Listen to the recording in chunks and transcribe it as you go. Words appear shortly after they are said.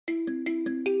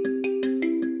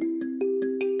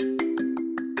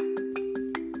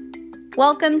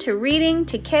Welcome to Reading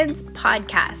to Kids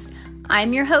podcast.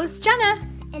 I'm your host, Jenna.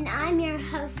 And I'm your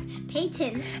host,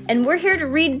 Peyton. And we're here to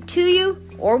read to you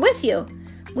or with you.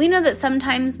 We know that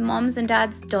sometimes moms and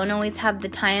dads don't always have the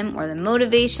time or the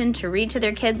motivation to read to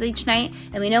their kids each night,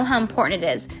 and we know how important it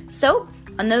is. So,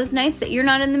 on those nights that you're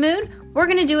not in the mood, we're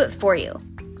going to do it for you.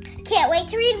 Can't wait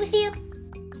to read with you.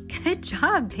 Good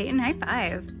job, Peyton. High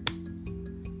five.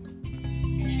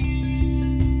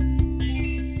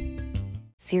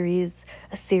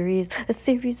 A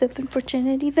series of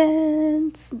unfortunate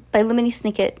events by Lemony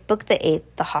Snicket, Book the 8th,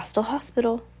 The Hostile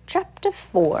Hospital, Chapter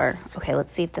 4. Okay,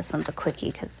 let's see if this one's a quickie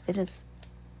because it is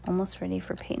almost ready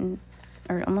for Peyton,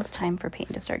 or almost time for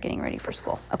Peyton to start getting ready for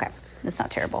school. Okay, that's not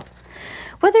terrible.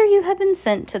 Whether you have been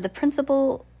sent to the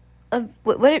principal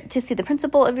to see the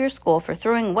principal of your school for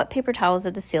throwing wet paper towels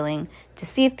at the ceiling to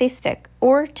see if they stick,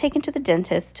 or taken to the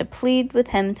dentist to plead with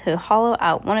him to hollow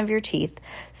out one of your teeth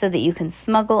so that you can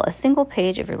smuggle a single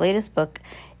page of your latest book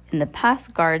in the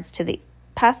past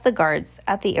the guards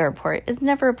at the airport, is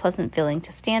never a pleasant feeling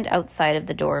to stand outside of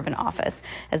the door of an office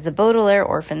as the Baudelaire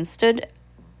orphans stood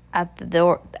at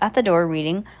the door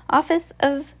reading Office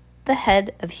of the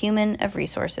Head of Human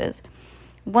Resources.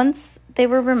 Once they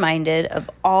were reminded of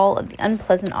all of the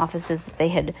unpleasant offices that they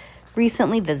had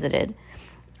recently visited.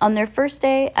 On their first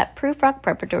day at Proof Rock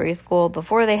Preparatory School,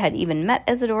 before they had even met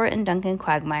Isadora and Duncan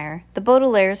Quagmire, the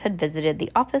Baudelaires had visited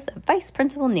the office of Vice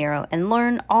Principal Nero and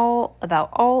learned all about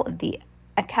all of the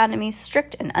Academy's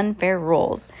strict and unfair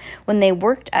rules. When they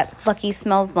worked at Lucky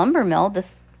Smells Lumber Mill,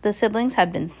 the siblings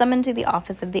had been summoned to the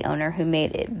office of the owner, who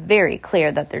made it very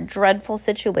clear that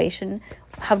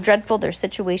how dreadful their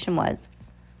situation was.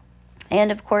 And,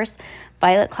 of course,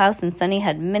 Violet, Klaus, and Sunny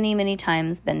had many, many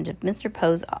times been to Mr.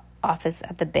 Poe's office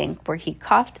at the bank, where he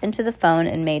coughed into the phone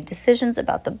and made decisions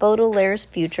about the Baudelaire's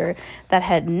future that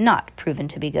had not proven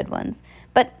to be good ones.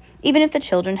 But even if the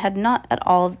children had not at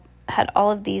all had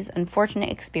all of these unfortunate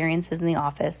experiences in the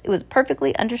office, it was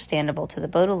perfectly understandable to the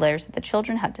Baudelaires that the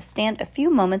children had to stand a few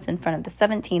moments in front of the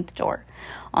 17th door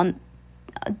on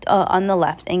the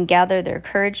left and gather their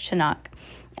courage to knock.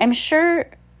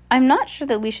 I'm not sure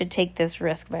that we should take this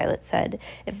risk, Violet said.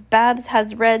 If Babs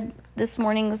has read this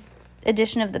morning's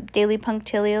edition of the Daily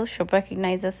Punctilio, she'll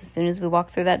recognize us as soon as we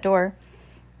walk through that door.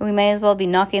 We may as well be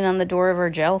knocking on the door of our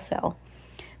jail cell.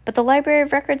 But the Library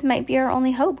of Records might be our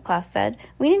only hope, Klaus said.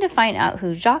 We need to find out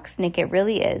who Jacques Snicket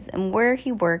really is and where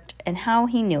he worked and how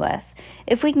he knew us.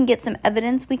 If we can get some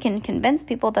evidence, we can convince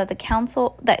people that the Count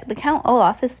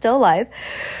Olaf is still alive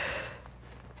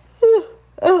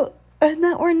and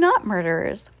that we're not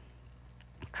murderers.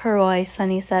 Kuroi,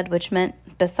 Sunny said, which meant,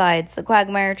 besides, the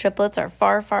Quagmire triplets are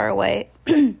far, far away,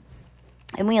 and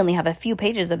we only have a few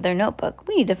pages of their notebook.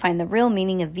 We need to find the real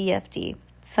meaning of VFD.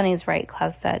 Sunny's right,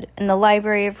 Klaus said. In the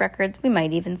Library of Records, we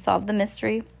might even solve the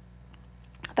mystery.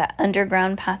 That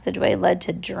underground passageway led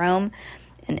to Jerome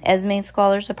and Esme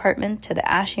Squaller's apartment, to the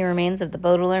ashy remains of the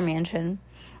Baudelaire mansion.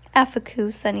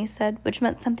 Afaku, Sunny said, which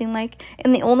meant something like,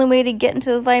 and the only way to get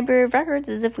into the Library of Records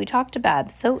is if we talk to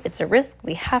Babs, so it's a risk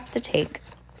we have to take.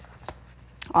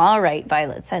 All right,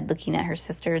 Violet said, looking at her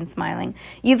sister and smiling.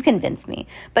 You've convinced me.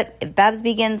 But if Babs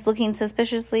begins looking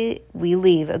suspiciously, we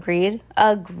leave. Agreed?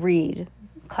 Agreed,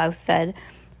 Klaus said.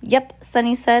 Yep,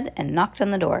 Sunny said, and knocked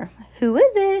on the door. Who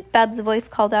is it? Babs' voice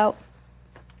called out.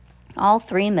 All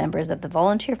 3 members of the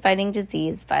Volunteer Fighting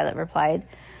Disease, Violet replied.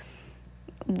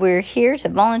 We're here to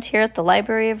volunteer at the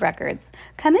Library of Records.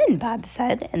 Come in, Babs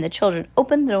said, and the children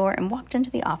opened the door and walked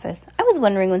into the office. I was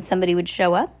wondering when somebody would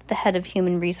show up, the head of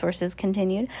Human Resources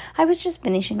continued. I was just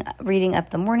finishing reading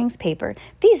up the morning's paper.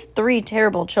 These 3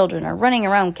 terrible children are running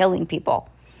around killing people.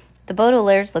 The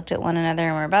Baudelaires looked at one another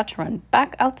and were about to run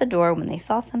back out the door when they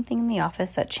saw something in the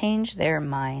office that changed their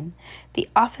mind. The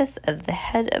office of the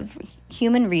head of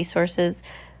Human Resources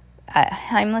at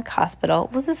Heimlich Hospital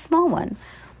was a small one,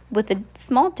 with a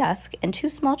small desk and 2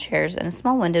 small chairs and a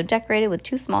small window decorated with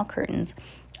 2 small curtains.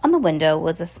 On the window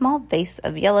was a small vase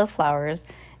of yellow flowers,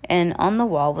 and on the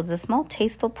wall was a small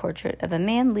tasteful portrait of a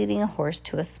man leading a horse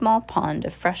to a small pond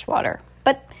of fresh water.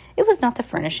 But it was not the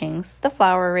furnishings, the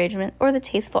flower arrangement, or the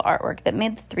tasteful artwork that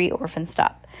made the 3 orphans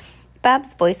stop.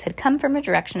 Babs' voice had come from a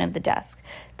direction of the desk.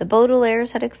 The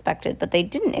Baudelaires had expected, but they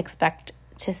didn't expect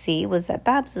to see, was that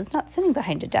Babs was not sitting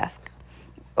behind a desk,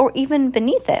 or even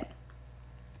beneath it.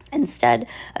 Instead,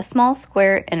 a small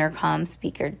square intercom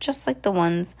speaker, just like the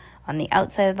ones on the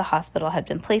outside of the hospital, had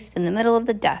been placed in the middle of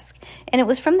the desk, and it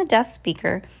was from the desk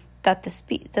speaker that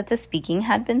the speaking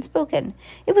had been spoken.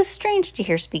 It was strange to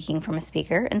hear speaking from a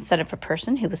speaker instead of a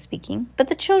person who was speaking, but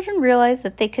the children realized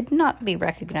that they could not be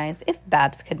recognized if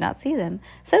Babs could not see them,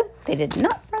 so they did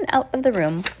not run out of the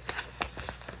room.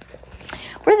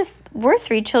 We're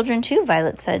 3 children too,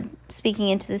 Violet said, speaking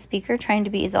into the speaker, trying to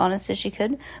be as honest as she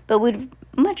could, but we'd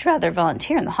much rather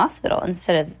volunteer in the hospital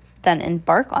than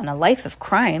embark on a life of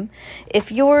crime.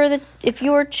 If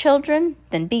you're children,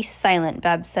 then be silent,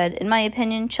 Babs said. In my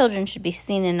opinion, children should be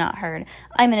seen and not heard.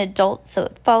 I'm an adult, so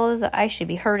it follows that I should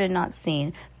be heard and not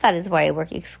seen. That is why I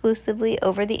work exclusively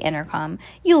over the intercom.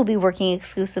 You will be working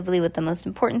exclusively with the most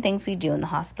important things we do in the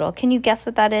hospital. Can you guess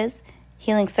what that is?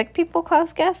 Healing sick people,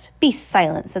 Klaus guessed. Be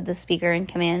silent, said the speaker in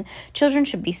command. Children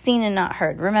should be seen and not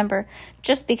heard. Remember,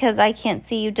 just because I can't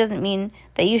see you doesn't mean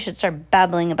that you should start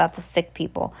babbling about the sick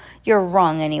people. You're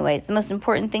wrong anyways. The most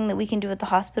important thing that we can do at the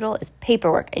hospital is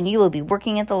paperwork, and you will be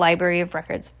working at the Library of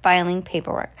Records, filing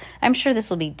paperwork. I'm sure this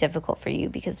will be difficult for you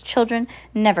because children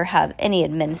never have any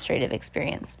administrative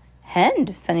experience.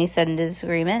 Hend, Sunny said in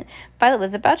disagreement. Violet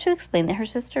was about to explain that her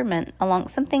sister meant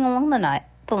something along the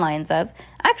lines of,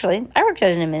 actually, I worked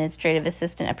as an administrative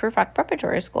assistant at Proof Rock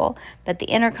Preparatory School, but the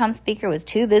intercom speaker was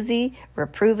too busy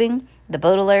reproving the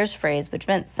Baudelaire's phrase,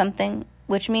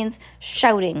 which means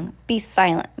shouting, be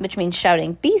silent, which means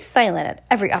shouting, be silent at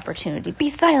every opportunity. Be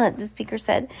silent, the speaker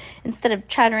said. Instead of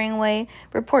chattering away,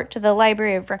 report to the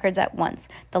Library of Records at once.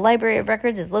 The Library of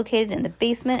Records is located in the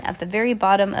basement at the very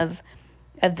bottom of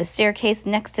the staircase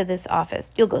next to this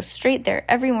office. You'll go straight there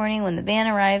every morning when the van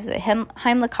arrives at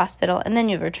Heimlich Hospital, and then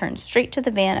you'll return straight to the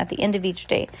van at the end of each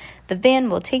day. The van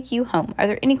will take you home. Are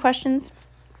there any questions?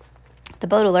 The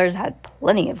Baudelaires had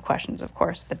plenty of questions, of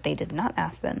course, but they did not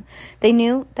ask them. They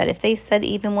knew that if they said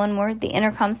even one word, the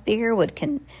intercom speaker would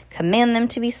command them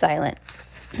to be silent.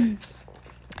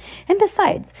 And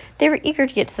besides, they were eager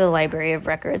to get to the Library of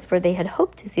Records, where they had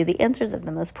hoped to see the answers of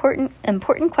the most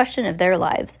important question of their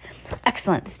lives.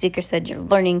 Excellent, the speaker said. You're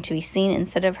learning to be seen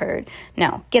instead of heard.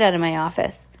 Now, get out of my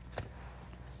office.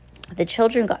 The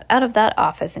children got out of that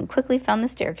office and quickly found the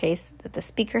staircase that the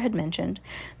speaker had mentioned.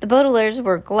 The Baudelaires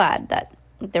were glad that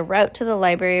the route to the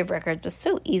Library of Records was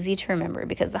so easy to remember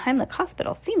because the Heimlich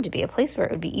Hospital seemed to be a place where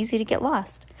it would be easy to get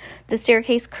lost. The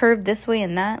staircase curved this way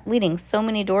and that, leading so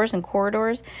many doors and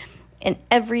corridors, and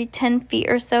every 10 feet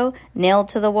or so, nailed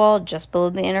to the wall just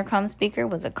below the intercom speaker,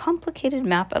 was a complicated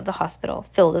map of the hospital,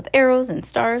 filled with arrows and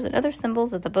stars and other symbols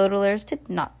that the Baudelaires did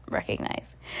not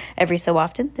recognize. Every so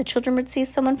often, the children would see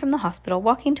someone from the hospital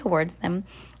walking towards them,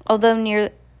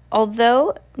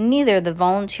 although neither the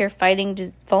volunteers fighting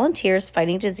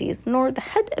disease nor the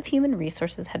head of human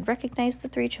resources had recognized the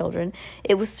 3 children,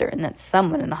 it was certain that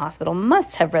someone in the hospital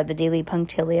must have read the Daily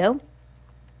Punctilio,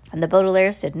 and the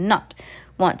Baudelaires did not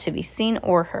want to be seen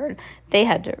or heard. They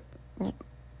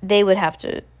would have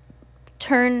to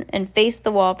turn and face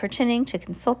the wall, pretending to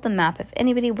consult the map if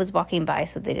anybody was walking by,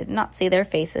 so they did not see their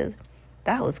faces.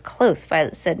 That was close,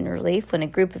 Violet said in relief, when a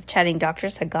group of chatting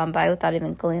doctors had gone by without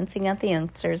even glancing at the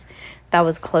youngsters. That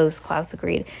was close, Klaus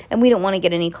agreed, and we don't want to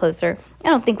get any closer. I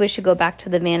don't think we should go back to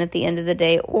the van at the end of the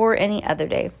day or any other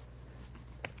day.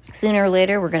 Sooner or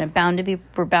later, we're bound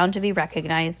to be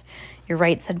recognized. You're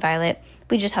right, said Violet.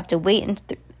 We just have to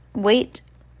wait.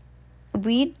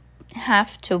 We'd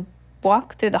have to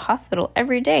walk through the hospital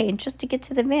every day just to get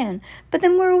to the van. But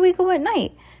then where will we go at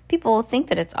night? People will think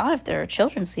that it's odd if there are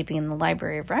children sleeping in the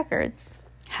Library of Records.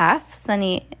 Half,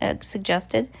 Sunny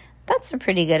suggested. That's a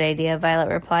pretty good idea, Violet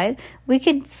replied. We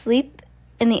could sleep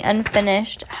in the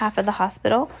unfinished half of the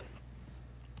hospital.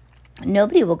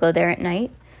 Nobody will go there at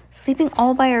night. Sleeping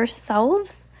all by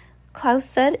ourselves? Klaus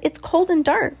said. It's cold and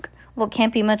dark. Well, it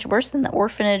can't be much worse than the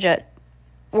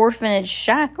orphanage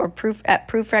shack or Proof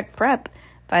Rec Prep,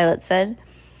 Violet said.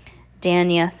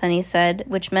 Dania, Sunny said,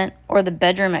 which meant, or the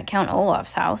bedroom at Count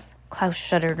Olaf's house. Klaus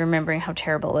shuddered, remembering how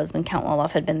terrible it was when Count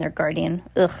Olaf had been their guardian.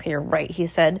 Ugh, you're right, he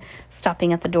said,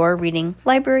 stopping at the door, reading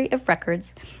Library of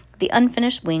Records, the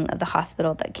unfinished wing of the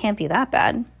hospital. That can't be that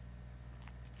bad.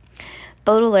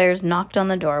 Baudelaires knocked on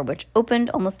the door, which opened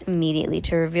almost immediately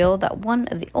to reveal that one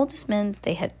of the oldest men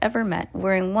they had ever met,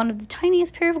 wearing one of the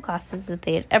tiniest pair of glasses that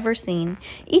they had ever seen.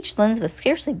 Each lens was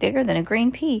scarcely bigger than a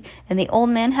green pea, and the old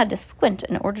man had to squint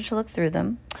in order to look through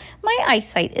them. My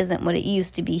eyesight isn't what it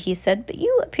used to be, he said, but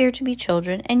you appear to be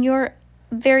children, and you're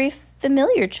very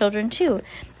familiar children, too.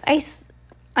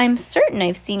 I'm certain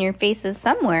I've seen your faces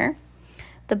somewhere.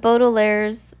 The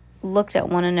Baudelaires looked at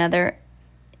one another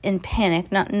in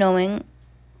panic, not knowing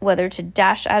whether to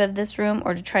dash out of this room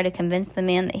or to try to convince the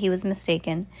man that he was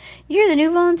mistaken. We're the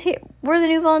new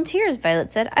volunteers,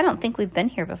 Violet said. I don't think we've been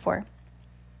here before.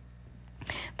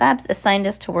 Babs assigned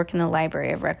us to work in the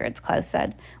Library of Records, Klaus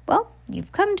said. Well,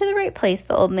 you've come to the right place,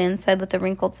 the old man said with a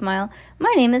wrinkled smile.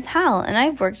 My name is Hal, and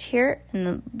I've worked here in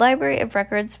the Library of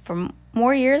Records for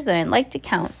more years than I'd like to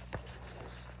count.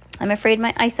 I'm afraid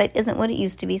my eyesight isn't what it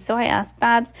used to be, so I asked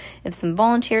Babs if some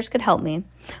volunteers could help me.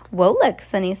 Wolik,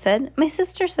 Sunny said. My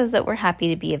sister says that we're happy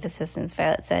to be of assistance,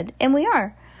 Violet said. And we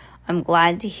are. I'm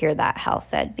glad to hear that, Hal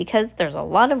said, because there's a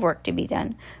lot of work to be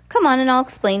done. Come on and I'll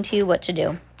explain to you what to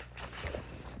do.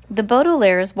 The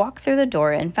Baudelaires walked through the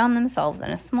door and found themselves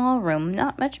in a small room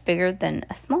not much bigger than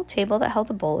a small table that held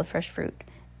a bowl of fresh fruit.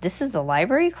 This is the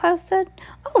library, Klaus said.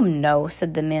 Oh no,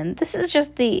 said the man. This is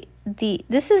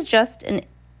just an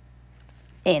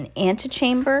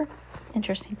antechamber.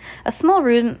 Interesting. A small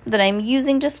room that I'm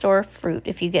using to store fruit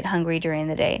if you get hungry during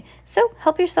the day. So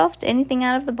help yourself to anything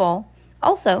out of the bowl.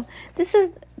 Also, this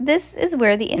is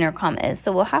where the intercom is,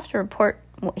 so we'll have to report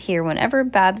here whenever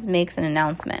Babs makes an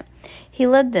announcement. He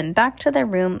led them back to their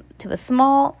room to a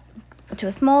small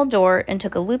door and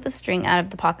took a loop of string out of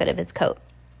the pocket of his coat.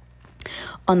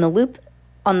 On the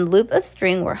loop of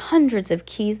string were hundreds of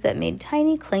keys that made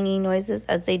tiny clanging noises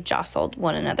as they jostled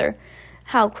one another.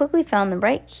 Hal quickly found the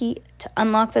right key to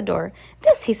unlock the door.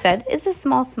 This, he said, is a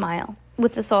small smile.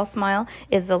 With a small smile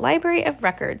is the Library of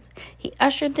Records. He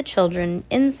ushered the children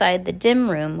inside the dim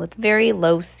room with very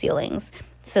low ceilings,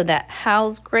 so that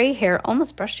Hal's gray hair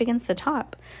almost brushed against the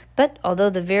top. But although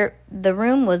the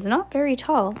room was not very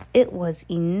tall, it was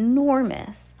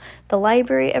enormous. The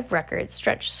Library of Records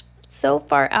stretched so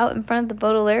far out in front of the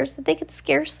Baudelaires that they could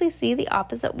scarcely see the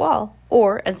opposite wall,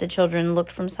 or, as the children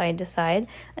looked from side to side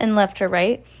and left to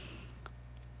right,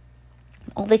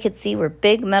 all they could see were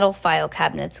big metal file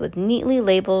cabinets with neatly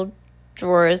labeled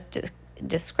drawers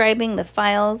describing the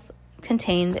files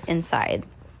contained inside.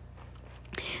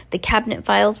 The cabinet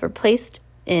files were placed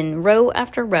in row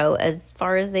after row as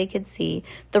far as they could see.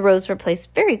 The rows were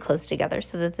placed very close together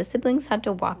so that the siblings had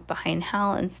to walk behind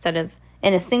Hal instead of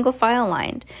in a single file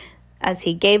line as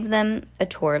he gave them a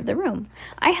tour of the room.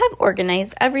 I have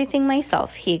organized everything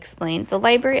myself, he explained. The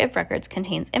Library of Records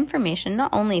contains information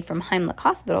not only from Heimlich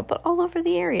Hospital, but all over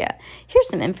the area. Here's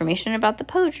some information about the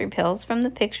poetry pills from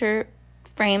the picture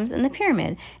frames in the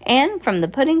pyramid, and from the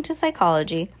pudding to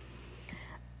psychology.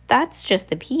 That's just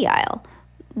the P aisle,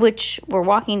 which we're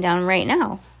walking down right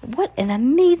now. What an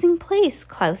amazing place,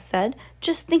 Klaus said.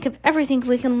 Just think of everything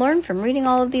we can learn from reading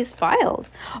all of these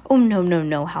files. Oh,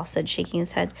 no, Hal said, shaking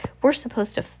his head. We're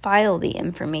supposed to file the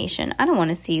information. I don't want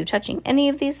to see you touching any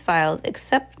of these files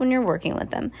except when you're working with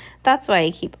them. That's why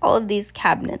I keep all of these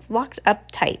cabinets locked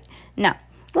up tight. Now,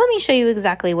 let me show you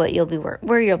exactly where you'll be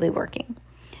working.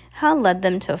 Hal led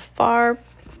them to a far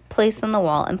place on the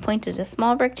wall and pointed a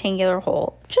small rectangular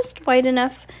hole, just wide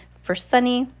enough for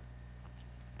Sunny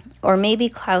or maybe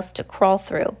Klaus to crawl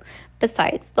through.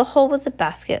 Besides, the hole was a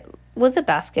basket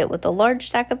with a large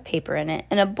stack of paper in it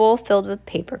and a bowl filled with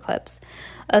paper clips.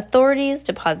 Authorities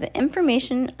deposit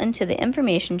information into the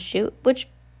information chute, which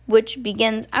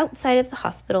begins outside of the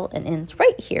hospital and ends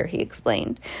right here, he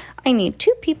explained. I need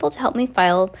 2 people to help me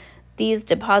file these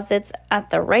deposits at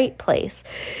the right place.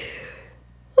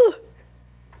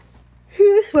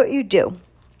 Here's what you do.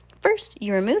 First,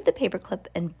 you remove the paperclip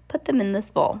and put them in this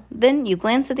bowl. Then you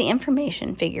glance at the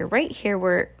information figure right here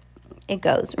where it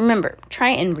goes. Remember, try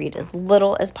and read as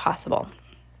little as possible.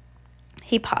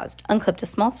 He paused, unclipped a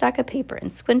small stack of paper,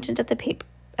 and squinted at the paper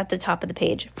at the top of the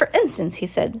page. For instance,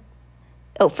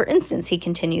 he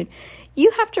continued,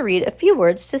 you have to read a few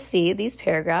words to see these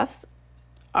paragraphs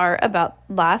are about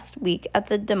last week at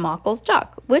the Damocles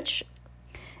Dock, which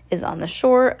is on the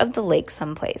shore of the lake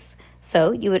someplace.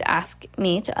 So you would ask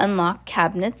me to unlock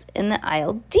cabinets in the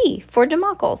aisle D for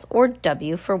Damocles, or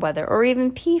W for weather, or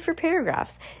even P for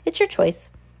paragraphs. It's your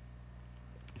choice.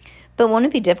 But won't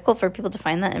it be difficult for people to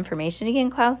find that information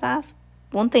again, Klaus asked.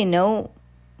 Won't they know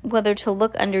whether to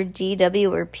look under D,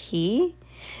 W, or P?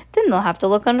 Then they'll have to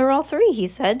look under all 3, he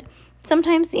said.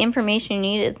 Sometimes the information you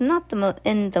need is not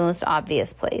in the most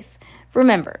obvious place.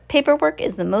 Remember, paperwork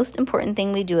is the most important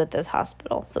thing we do at this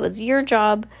hospital, so it's your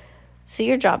job. So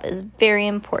your job is very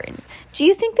important. Do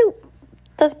you think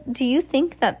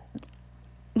that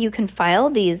you can file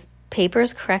these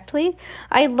papers correctly?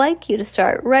 I'd like you to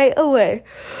start right away.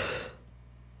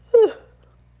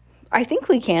 I think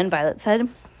we can, Violet said.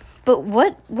 But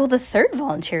what will the 3rd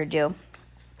volunteer do?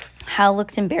 Hal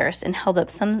looked embarrassed and held up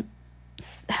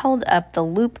the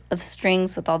loop of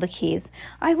strings with all the keys.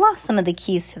 I lost some of the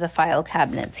keys to the file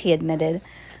cabinets, he admitted.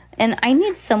 And I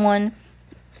need someone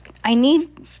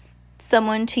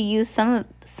to use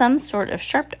some sort of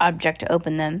sharp object to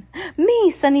open them. Me,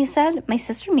 Sunny said. My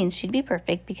sister means she'd be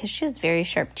perfect because she has very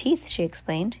sharp teeth, she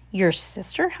explained. Your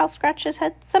sister? Hal scratched his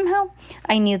head. Somehow,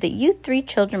 I knew that you 3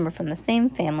 children were from the same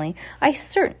family. I'm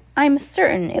certain I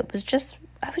was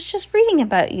just reading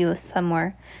about you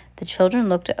somewhere. The children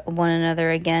looked at one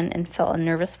another again and felt a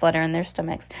nervous flutter in their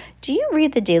stomachs. "Do you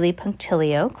read the Daily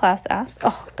Punctilio?" Klaus asked.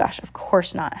 "Oh, gosh, of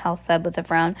course not," Hal said with a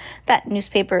frown. "That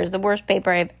newspaper is the worst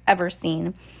paper I've ever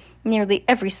seen. Nearly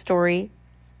every story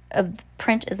of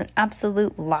print is an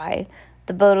absolute lie."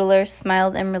 The Baudelaires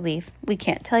smiled in relief. "We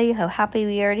can't tell you how happy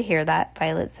we are to hear that,"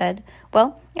 Violet said.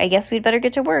 "Well, I guess we'd better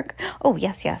get to work." "Oh,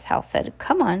 yes, Hal said.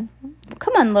 Come on,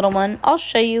 little one. I'll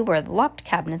show you where the locked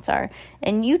cabinets are,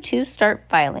 and you two start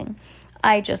filing."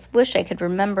 "I just wish I could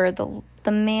remember,"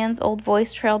 the man's old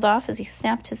voice trailed off as he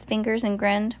snapped his fingers and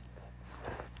grinned.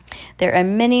 "There are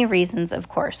many reasons, of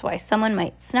course, why someone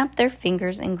might snap their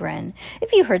fingers and grin.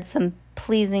 If you heard some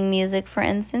pleasing music, for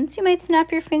instance, you might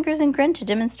snap your fingers and grin to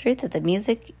demonstrate that the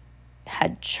music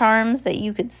had charms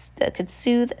that could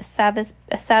soothe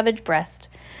a savage breast.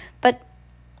 But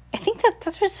I think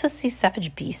that's supposed to say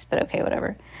savage beast, but okay,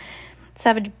 whatever.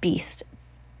 Savage beast.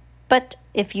 But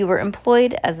if you were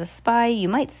employed as a spy, you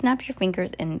might snap your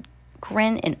fingers and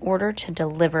grin in order to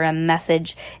deliver a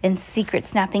message in secret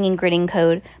snapping and grinning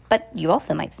code. But you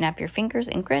also might snap your fingers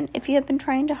and grin if you had been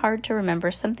trying hard to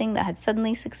remember something that had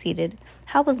suddenly succeeded.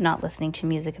 Hal was not listening to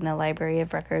music in the Library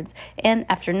of Records, and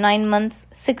after 9 months,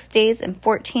 6 days, and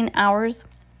 14 hours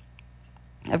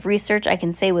of research, I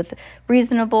can say with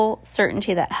reasonable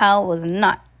certainty that Hal was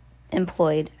not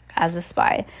employed as a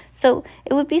spy. So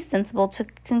it would be sensible to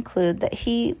conclude that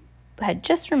he had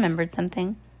just remembered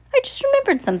something. "I just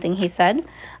remembered something," he said.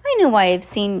 "I know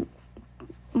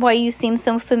why you seem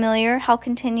so familiar," Hal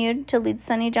continued to lead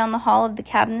Sunny down the hall of the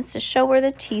cabinets to show where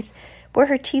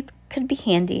her teeth could be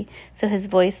handy. So his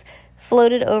voice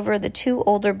floated over the two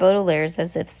older Baudelaires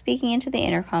as if speaking into the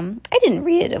intercom. "I didn't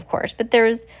read it, of course, but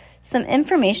there's some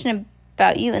information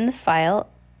about you in the file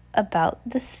about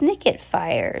the Snicket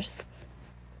fires."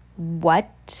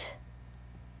 "What?"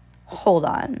 "Hold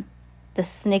on. The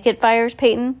Snicket fires,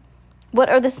 Peyton? What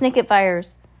are the Snicket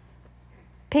fires?"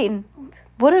 "Peyton,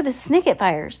 what are the Snicket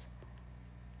fires?"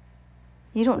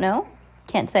 "You don't know?"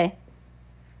 "Can't say."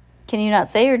 "Can you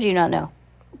not say, or do you not know?"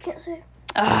 Can't say.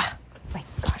 Ah, my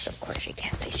gosh, of course she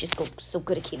can't say. She's so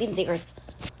good at keeping secrets.